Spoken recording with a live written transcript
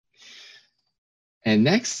And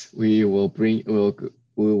next, we will bring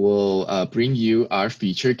you our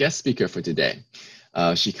featured guest speaker for today.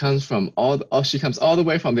 She comes all the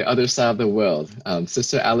way from the other side of the world.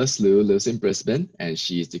 Sister Alice Liu lives in Brisbane, and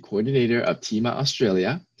she's the coordinator of TIMA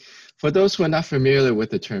Australia. For those who are not familiar with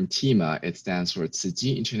the term TIMA, it stands for Tzu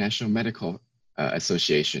Chi International Medical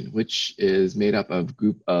Association, which is made up of a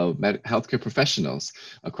group of healthcare professionals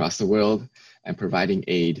across the world and providing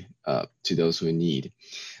aid to those who need.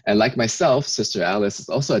 And like myself, Sister Alice is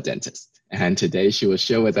also a dentist. And today she will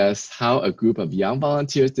share with us how a group of young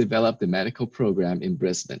volunteers developed the medical program in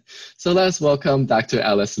Brisbane. So let's welcome Dr.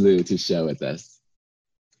 Alice Liu to share with us.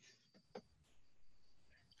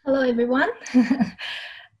 Hello, everyone.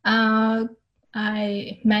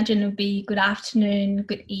 I imagine it would be good afternoon,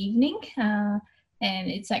 good evening, and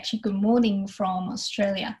it's actually good morning from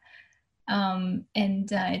Australia.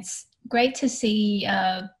 It's great to see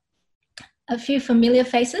a few familiar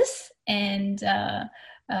faces and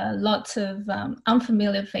lots of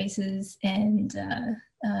unfamiliar faces and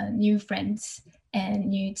new friends and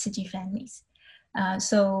new Tzu Chi families.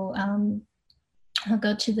 So I'll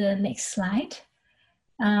go to the next slide.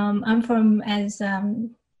 I'm from, as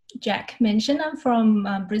Jack mentioned, I'm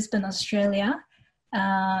from Brisbane, Australia.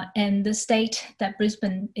 And the state that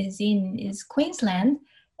Brisbane is in is Queensland.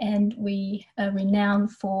 And we are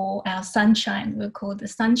renowned for our sunshine. We're called the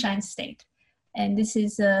Sunshine State. And this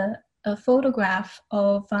is a photograph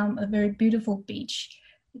of a very beautiful beach.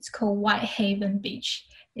 It's called Whitehaven Beach.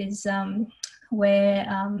 It's where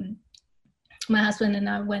my husband and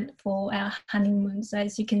I went for our honeymoon. So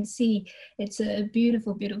as you can see, it's a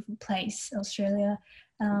beautiful, beautiful place. Australia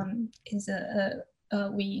is a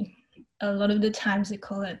lot of the times they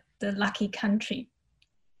call it the lucky country.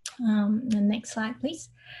 The next slide, please.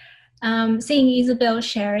 Seeing Isabel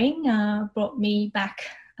sharing brought me back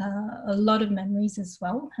a lot of memories as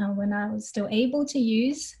well. When I was still able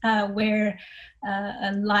to wear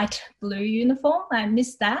a light blue uniform, I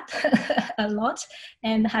missed that a lot,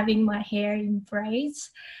 and having my hair in braids.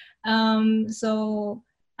 So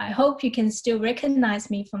I hope you can still recognize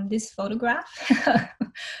me from this photograph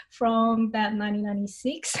from about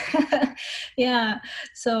 1996. Yeah,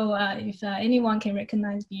 so if anyone can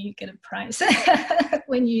recognize me, you get a prize.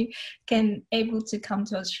 When you can able to come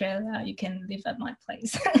to Australia, you can live at my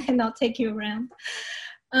place and I'll take you around.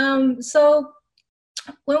 So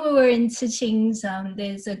when we were in Tzu Ching's,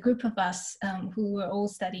 there's a group of us who were all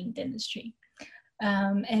studying dentistry.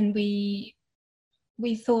 And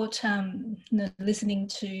we thought, listening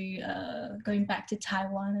to, going back to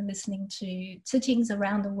Taiwan and listening to Tzu Ching's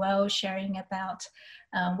around the world, sharing about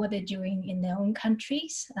what they're doing in their own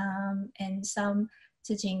countries, and some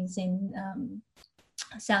Tzu Ching's in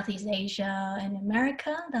Southeast Asia and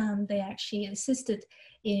America. They actually assisted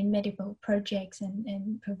in medical projects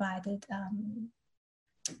and provided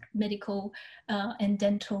medical and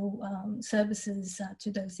dental services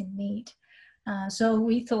to those in need. So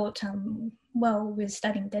we thought, well, we're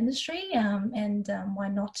studying dentistry, and why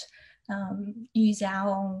not use our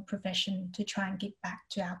own profession to try and give back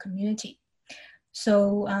to our community.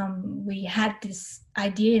 So we had this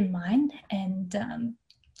idea in mind, and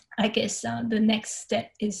I guess the next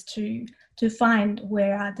step is to find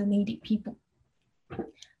where are the needy people.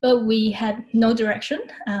 But we had no direction.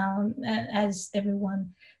 As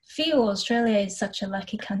everyone feel, Australia is such a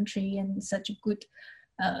lucky country and such a good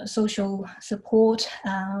social support,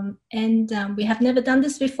 and we have never done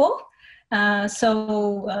this before.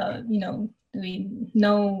 So we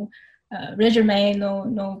no resume,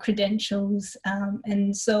 no credentials,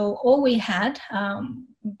 and so all we had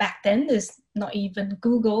back then is not even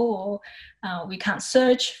Google, or we can't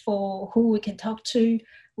search for who we can talk to.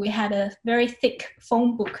 We had a very thick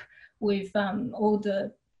phone book with all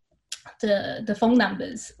the phone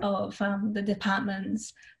numbers of the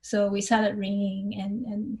departments. So we started ringing,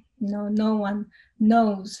 and no one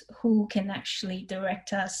knows who can actually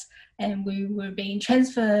direct us. And we were being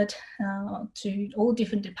transferred to all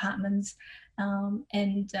different departments.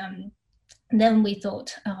 And then we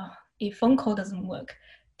thought, if phone call doesn't work,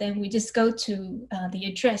 then we just go to the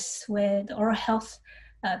address where the oral health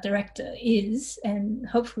director is, and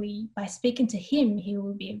hopefully by speaking to him, he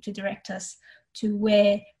will be able to direct us to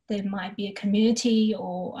where there might be a community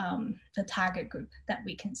or a target group that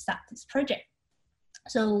we can start this project.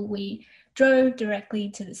 So we drove directly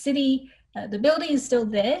to the city. The building is still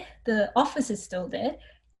there, the office is still there,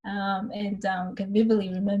 and can vividly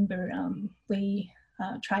remember we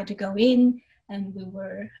tried to go in, and we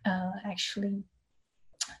were actually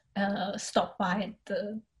stopped by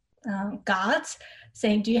the guards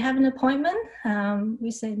saying, "Do you have an appointment?"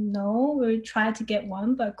 We said no. We tried to get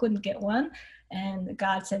one but couldn't get one, And the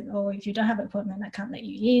guard said, oh, if you don't have an appointment, I can't let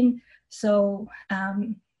you in. So,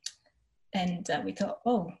 we thought,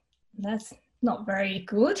 oh, that's not very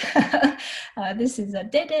good. This is a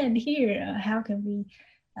dead end here. How can we,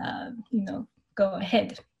 go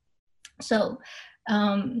ahead? So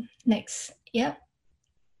next, yeah.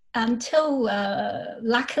 Until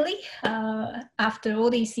luckily, after all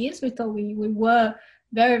these years, we thought we were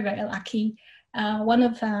very, very lucky. One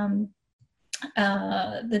of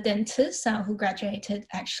the dentists who graduated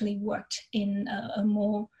actually worked in a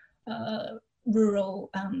more rural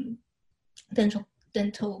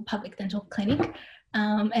public dental clinic,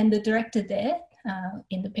 and the director there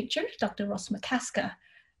in the picture, Dr. Ross McCasker,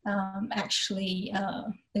 actually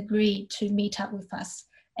agreed to meet up with us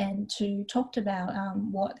and to talk about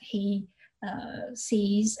what he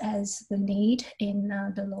sees as the need in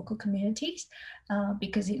the local communities,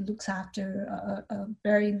 because it looks after a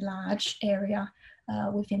very large area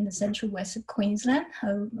within the central west of Queensland,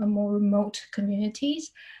 a more remote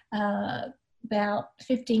communities, about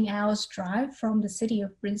 15 hours drive from the city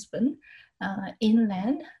of Brisbane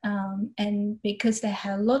inland, and because they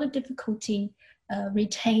have a lot of difficulty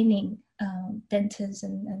retaining dentists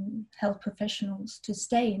and health professionals to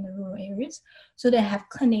stay in the rural areas. So they have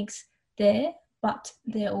clinics there, but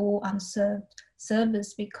they're all unserved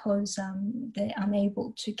service because they're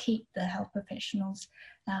unable to keep the health professionals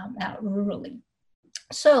out rurally.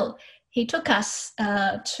 So he took us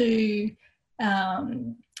to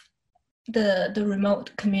the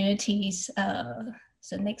remote communities.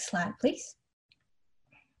 So next slide, please.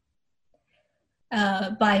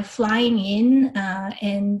 By flying in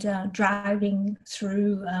and driving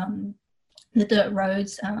through the dirt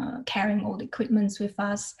roads, carrying all the equipment with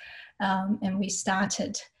us, and we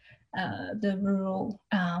started the rural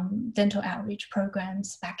dental outreach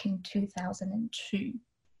programs back in 2002.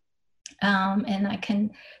 And I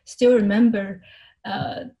can still remember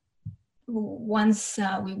once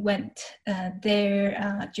we went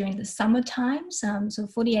there during the summer times, so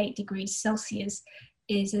 48 degrees Celsius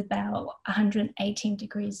is about 118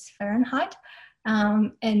 degrees Fahrenheit,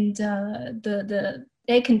 and the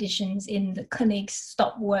air conditions in the clinics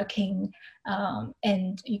stopped working,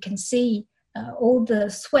 and you can see all the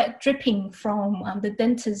sweat dripping from the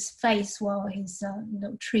dentist's face while he's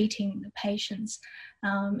treating the patients,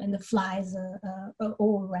 and the flies are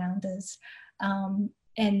all around us.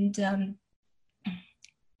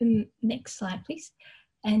 Next slide, please.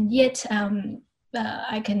 And yet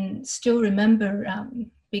I can still remember,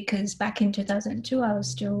 because back in 2002 I was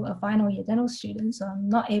still a final year dental student, so I'm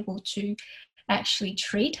not able to actually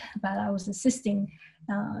treat, but I was assisting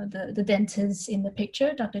the dentist in the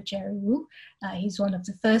picture, Dr. Jerry Wu. He's one of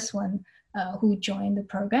the first one who joined the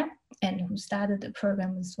program and who started the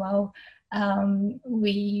program as well.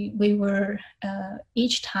 We were,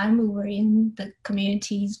 each time we were in the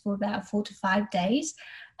communities for about 4 to 5 days,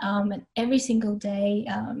 and every single day,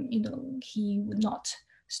 he would not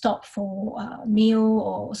stop for a meal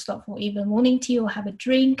or stop for even morning tea or have a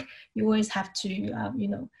drink. You always have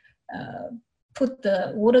to, put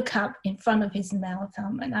the water cup in front of his mouth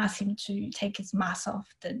and ask him to take his mask off.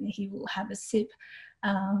 Then he will have a sip.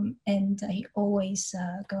 And he always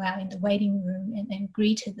go out in the waiting room and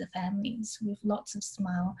greeted the families with lots of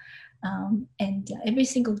smile. And every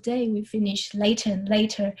single day we finish later and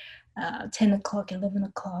later, 10 o'clock, 11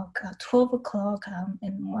 o'clock, 12 o'clock,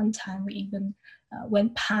 and one time we even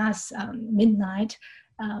went past midnight,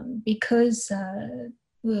 because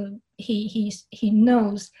he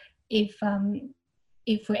knows if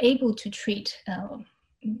we're able to treat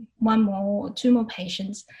one more or two more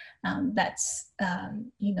patients, that's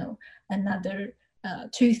another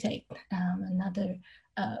toothache, another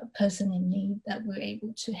person in need that we're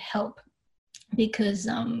able to help, because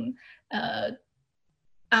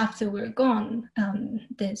after we're gone,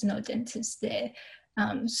 there's no dentist there.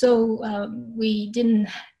 So we didn't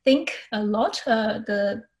think a lot.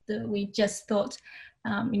 We just thought,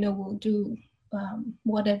 we'll do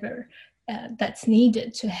whatever that's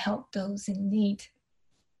needed to help those in need.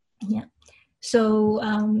 Yeah. So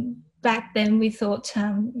back then we thought,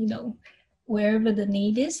 wherever the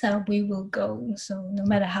need is, we will go. So no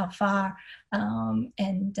matter how far,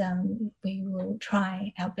 and we will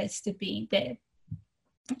try our best to be there.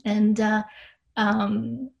 And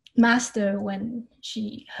Master, when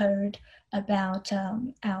she heard about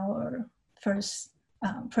our first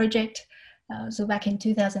project, so back in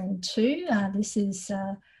 2002, this is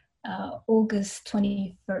August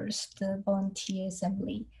 21st, the volunteer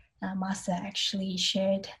assembly. Master actually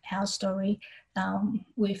shared our story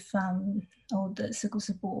with all the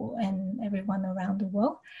Suku and everyone around the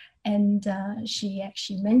world. And she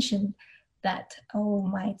actually mentioned that, oh,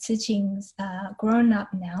 my teachings are grown up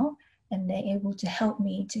now and they're able to help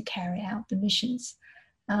me to carry out the missions.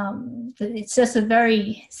 It's just a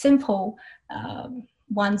very simple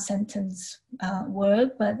one sentence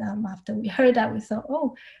word, but after we heard that, we thought,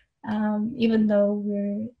 oh, even though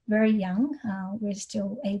we're very young, we're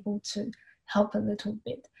still able to help a little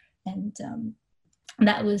bit. And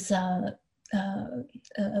that was a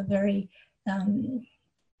very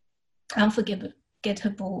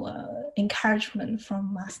unforgettable encouragement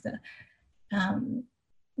from Master.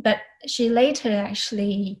 But she later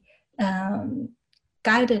actually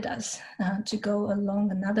guided us to go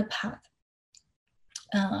along another path.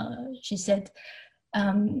 She said,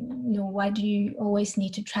 why do you always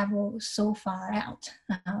need to travel so far out?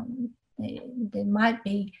 There might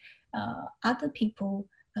be other people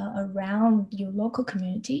around your local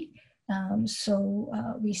community. So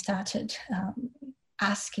we started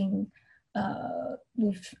asking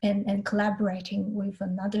and collaborating with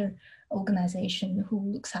another organization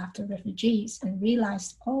who looks after refugees, and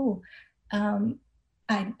realized,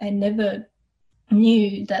 I never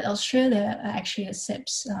knew that Australia actually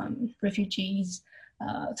accepts refugees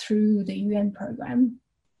through the UN program.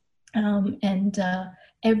 And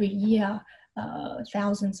every year,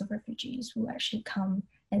 thousands of refugees will actually come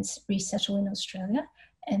and resettle in Australia.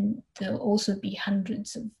 And there'll also be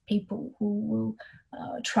hundreds of people who will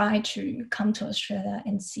try to come to Australia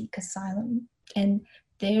and seek asylum. And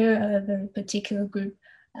they're a very particular group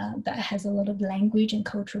that has a lot of language and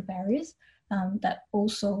cultural barriers that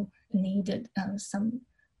also needed some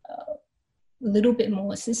little bit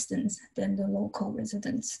more assistance than the local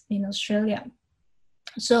residents in Australia.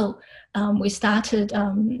 So we started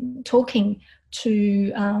talking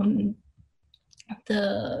to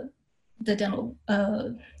the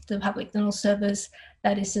public dental service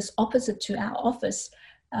that is just opposite to our office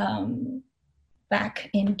back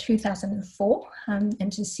in 2004,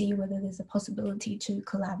 and to see whether there's a possibility to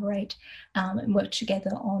collaborate and work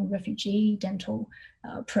together on refugee dental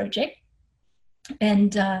project.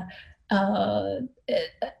 And a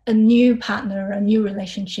new partner, a new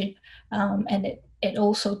relationship, and it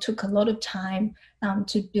also took a lot of time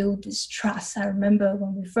to build this trust. I remember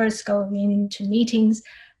when we first go into meetings,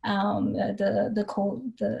 the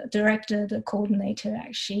director, the coordinator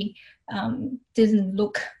actually didn't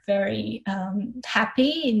look very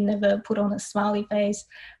happy. He never put on a smiley face,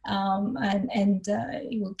 and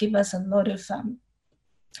he will give us a lot of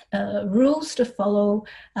rules to follow,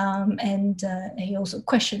 and he also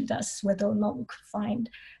questioned us whether or not we could find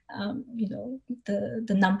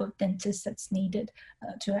the number of dentists that's needed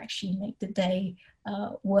to actually make the day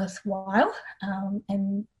worthwhile.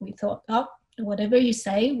 And we thought, whatever you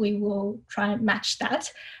say, we will try and match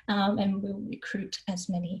that, and we'll recruit as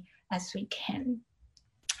many as we can.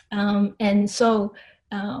 And so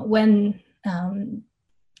when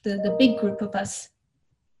the big group of us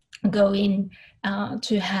go in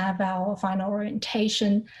to have our final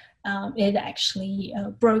orientation, it actually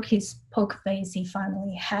broke his poker face. He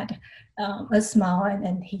finally had a smile,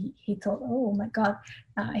 and he thought, oh my God,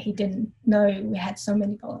 he didn't know we had so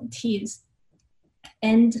many volunteers.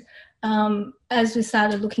 And as we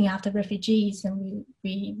started looking after refugees, and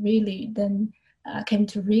we really then came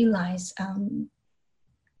to realize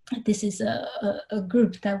this is a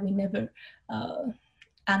group that we never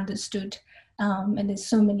understood, and there's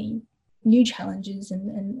so many new challenges,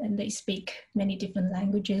 and they speak many different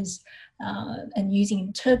languages, and using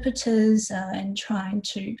interpreters and trying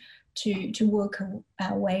to work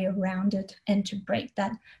our way around it and to break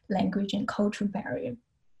that language and cultural barrier.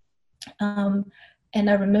 And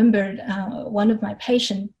I remembered one of my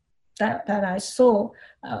patients that I saw,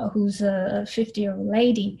 who's a 50-year-old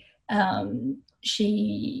lady.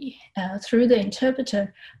 She, through the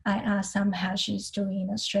interpreter, I asked how she's doing in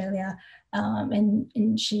Australia,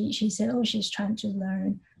 and she said, oh, she's trying to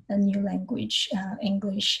learn a new language,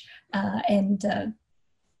 English, and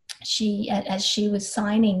she, as she was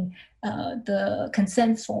signing the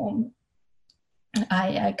consent form,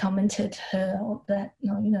 I commented her that,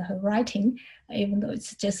 her writing, even though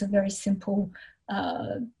it's just a very simple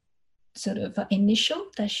sort of initial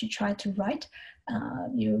that she tried to write,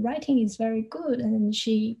 your writing is very good. And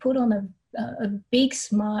she put on a big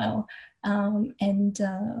smile, and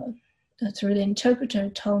through the interpreter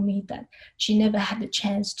told me that she never had the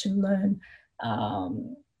chance to learn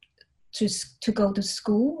to go to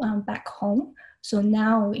school back home. So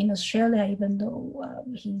now in Australia, even though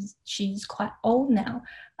she's quite old now,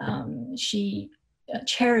 she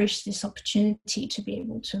cherished this opportunity to be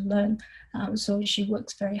able to learn. So she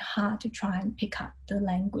works very hard to try and pick up the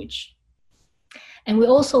language. And we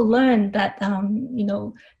also learned that,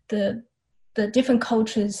 the different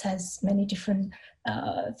cultures has many different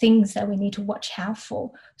things that we need to watch out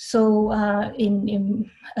for. So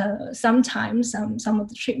sometimes some of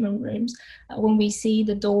the treatment rooms, when we see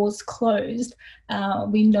the doors closed,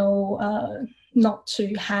 we know not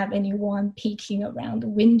to have anyone peeking around the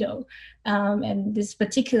window. And this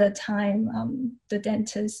particular time, the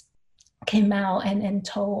dentist came out and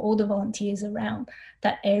told all the volunteers around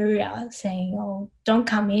that area, saying, "Oh, don't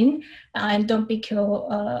come in and don't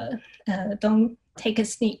don't take a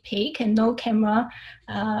sneak peek, and no camera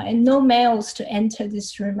and no males to enter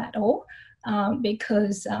this room at all,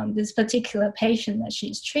 because this particular patient that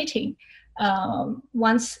she's treating,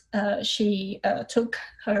 once she took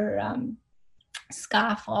her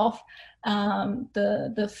scarf off,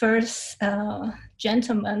 the first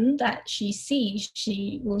gentleman that she sees,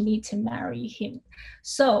 she will need to marry him."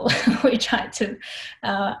 So we try to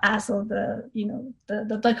ask all the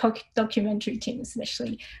documentary team,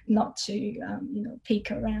 especially, not to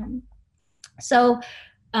peek around. So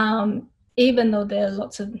even though there are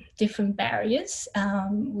lots of different barriers,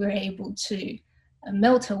 we're able to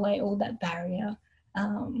melt away all that barrier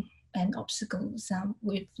and obstacles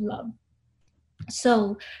with love.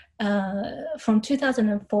 So from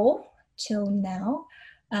 2004 till now,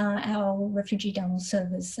 our refugee dental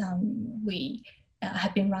service, we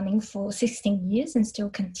have been running for 16 years and still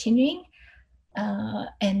continuing,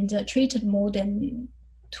 and treated more than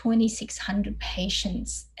 2,600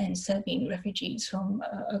 patients and serving refugees from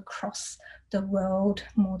across the world,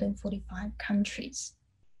 more than 45 countries.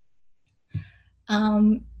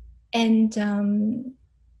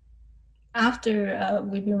 After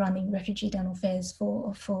we've been running refugee dental fairs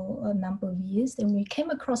for a number of years, then we came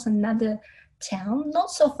across another town,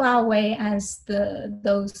 not so far away as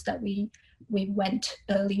those that we went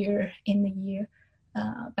earlier in the year,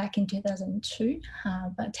 back in 2002,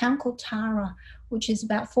 but a town called Tara, which is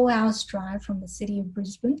about 4 hours drive from the city of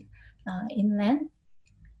Brisbane, inland.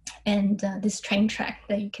 And this train track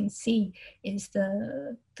that you can see is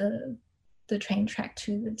the train track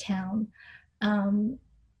to the town.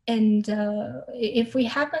 And if we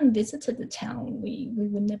haven't visited the town, we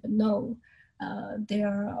would never know there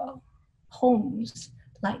are homes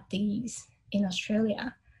like these in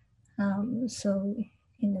Australia. So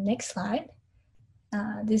in the next slide,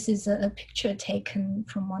 this is a picture taken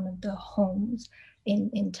from one of the homes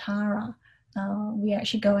in Tara. We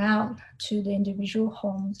actually go out to the individual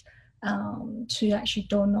homes to actually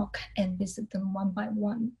door knock and visit them one by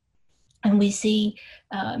one. And we see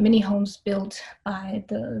many homes built by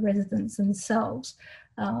the residents themselves,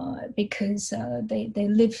 because they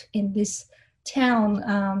live in this town,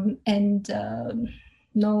 and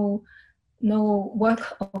no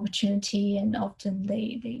work opportunity, and often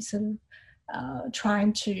they sort of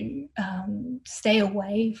trying to stay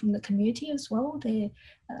away from the community as well.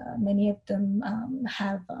 Many of them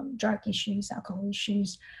have drug issues, alcohol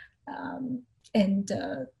issues, and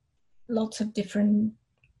lots of different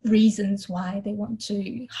reasons why they want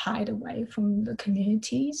to hide away from the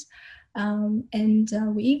communities. And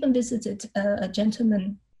we even visited a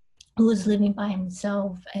gentleman who was living by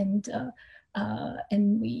himself, and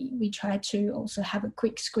we tried to also have a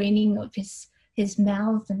quick screening of his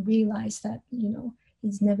mouth, and realized that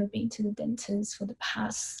he's never been to the dentist for the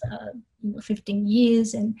past 15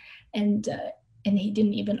 years, and he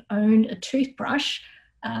didn't even own a toothbrush,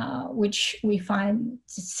 which we find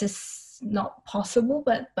just not possible,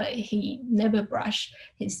 but he never brushed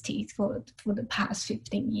his teeth for the past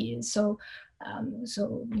 15 years. So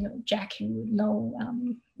Jackie would know,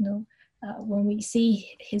 when we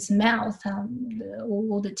see his mouth,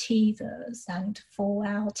 all the teeth are starting to fall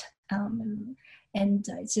out, and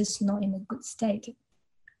it's just not in a good state.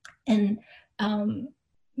 And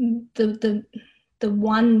the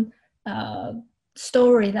one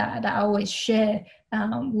story that I always share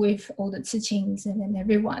with all the teachings and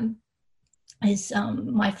everyone is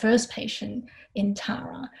my first patient in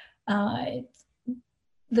Tara.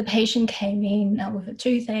 The patient came in with a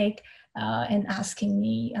toothache and asking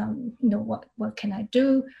me, what can I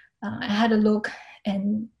do? I had a look,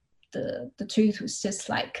 and the tooth was just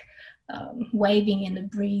like waving in the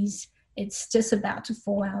breeze. It's just about to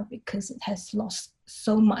fall out because it has lost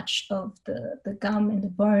so much of the gum and the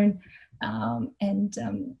bone, and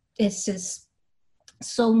it's just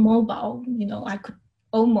so mobile. I could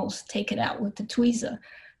almost take it out with the tweezer,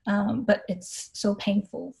 but it's so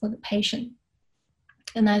painful for the patient.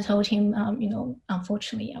 And I told him,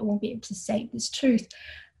 unfortunately, I won't be able to save this tooth.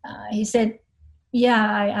 He said,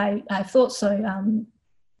 yeah, I thought so,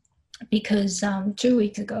 because 2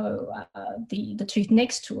 weeks ago, the tooth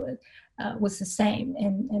next to it was the same,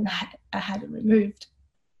 and I had it removed.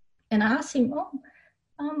 And I asked him,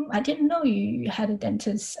 I didn't know you had a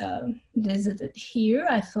dentist visited here.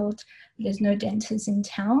 I thought there's no dentist in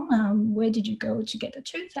town. Where did you go to get a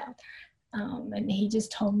tooth out? And he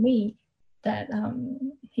just told me that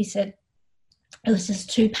he said it was just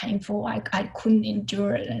too painful. I couldn't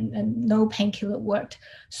endure it, and no painkiller worked.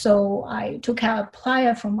 So I took out a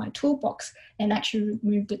plier from my toolbox and actually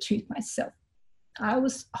removed the tooth myself. I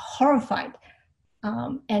was horrified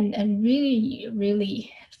and really,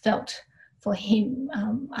 really felt for him.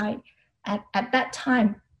 At that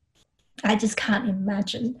time, I just can't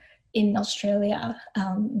imagine in Australia,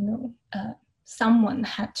 someone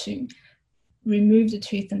had to remove the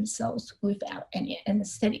tooth themselves without any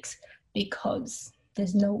anesthetics, because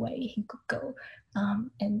there's no way he could go,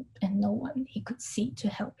 and no one he could see to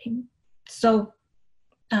help him. So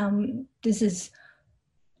this is,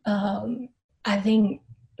 I think,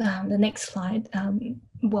 the next slide,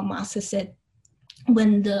 what Master said,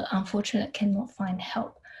 when the unfortunate cannot find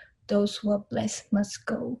help, those who are blessed must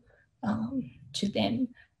go to them.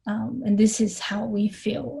 And this is how we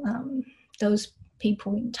feel. Those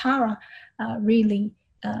people in Tara really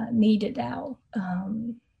needed our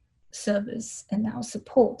service and our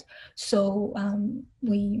support. So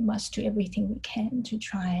we must do everything we can to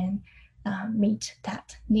try and meet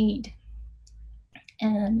that need.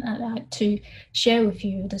 And I'd like to share with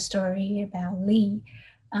you the story about Lee.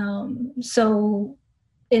 So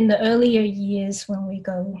in the earlier years when we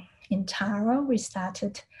go in Tara, we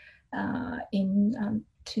started in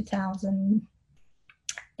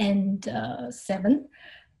 2007.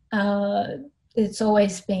 It's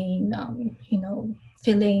always been,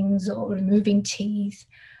 fillings or removing teeth.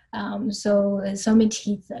 So there's so many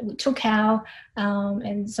teeth that we took out,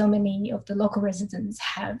 and so many of the local residents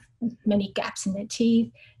have many gaps in their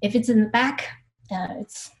teeth. If it's in the back,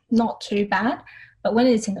 it's not too bad, but when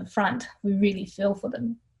it's in the front, we really feel for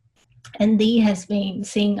them. And Dee has been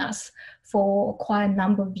seeing us for quite a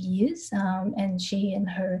number of years, and she and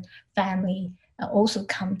her family also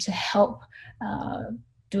come to help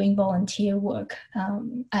doing volunteer work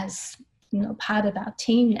as part of our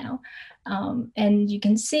team now. And you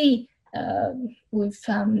can see with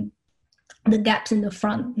the gaps in the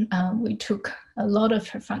front, we took a lot of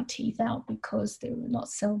her front teeth out because they were not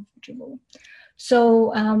salvageable.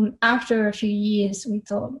 So after a few years, we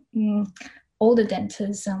thought, all the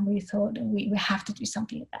dentists, we thought we have to do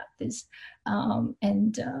something about this.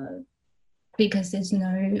 Because there's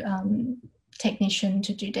no technician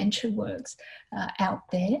to do denture works out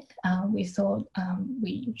there, we thought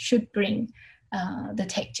we should bring the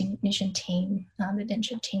technician team, the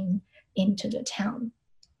denture team, into the town.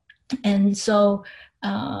 And so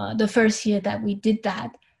the first year that we did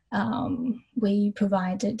that, we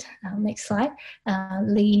provided, next slide,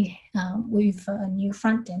 Lee with a new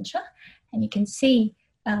front denture. And you can see,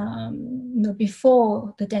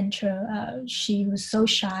 before the denture, she was so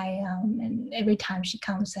shy, and every time she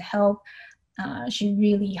comes to help, she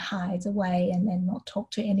really hides away and not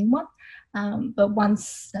talk to anyone. But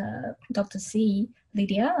once Dr. C,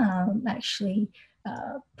 Lydia, actually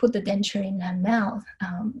put the denture in her mouth,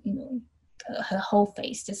 her whole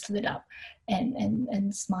face just lit up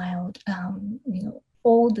and smiled,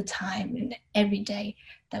 all the time and every day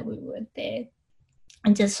that we were there.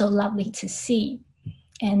 And just so lovely to see.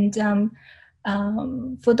 And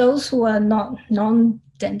for those who are not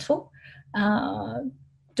non-dental,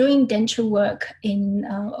 doing dental work in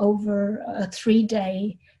over a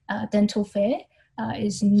 3-day dental fair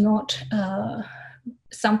is not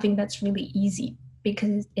something that's really easy,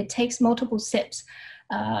 because it takes multiple steps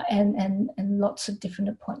and lots of different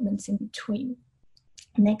appointments in between.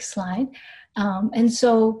 Next slide. And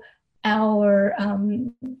so our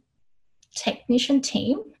technician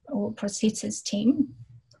team or prosthesis team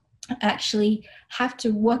actually have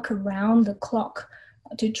to work around the clock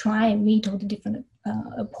to try and meet all the different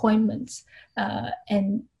appointments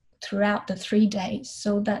and throughout the 3 days,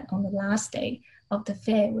 so that on the last day of the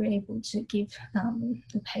fair we're able to give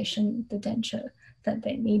the patient the denture that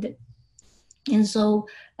they needed. And so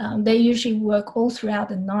they usually work all throughout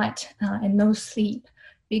the night and no sleep,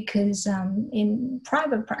 because in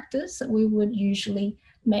private practice we would usually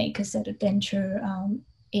make a set of denture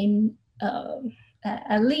in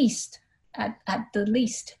at the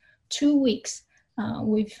least 2 weeks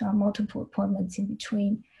with multiple appointments in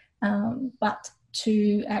between. But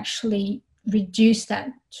to actually reduce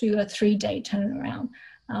that to a 3-day turnaround,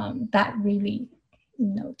 that really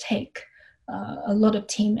take a lot of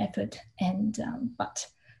team effort. And but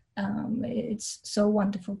it's so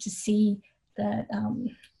wonderful to see that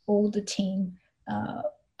all the team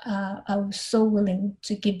are so willing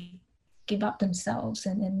to give up themselves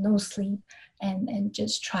and no sleep and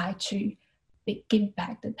just try to give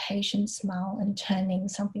back the patient's smile and turning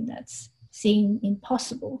something that's seen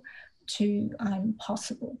impossible to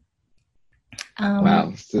possible.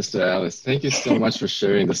 Wow, Sister Alice, thank you so much for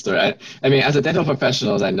sharing the story. I mean, as a dental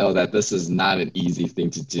professional, I know that this is not an easy thing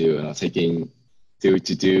to do.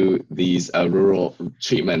 To do these rural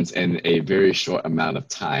treatments in a very short amount of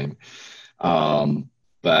time.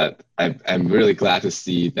 But I'm really glad to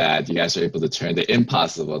see that you guys are able to turn the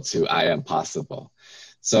impossible to I am possible.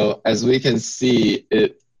 So as we can see,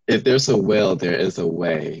 if there's a will, there is a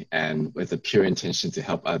way. And with a pure intention to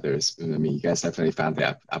help others, I mean, you guys definitely found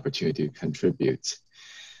the opportunity to contribute.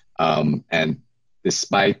 And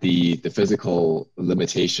despite the physical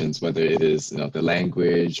limitations, whether it is the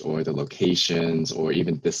language or the locations or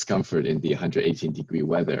even discomfort in the 118-degree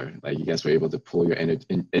weather, like you guys were able to pull your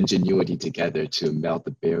ingenuity together to melt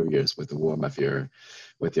the barriers with the warmth of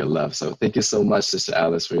with your love. So thank you so much, Sister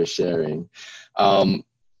Alice, for your sharing.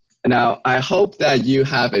 Now, I hope that you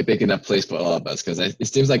have a big enough place for all of us, because it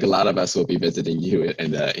seems like a lot of us will be visiting you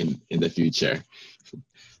in the future.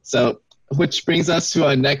 So, which brings us to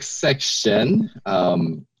our next section.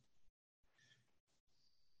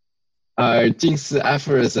 Our 近似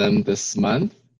aphorism this month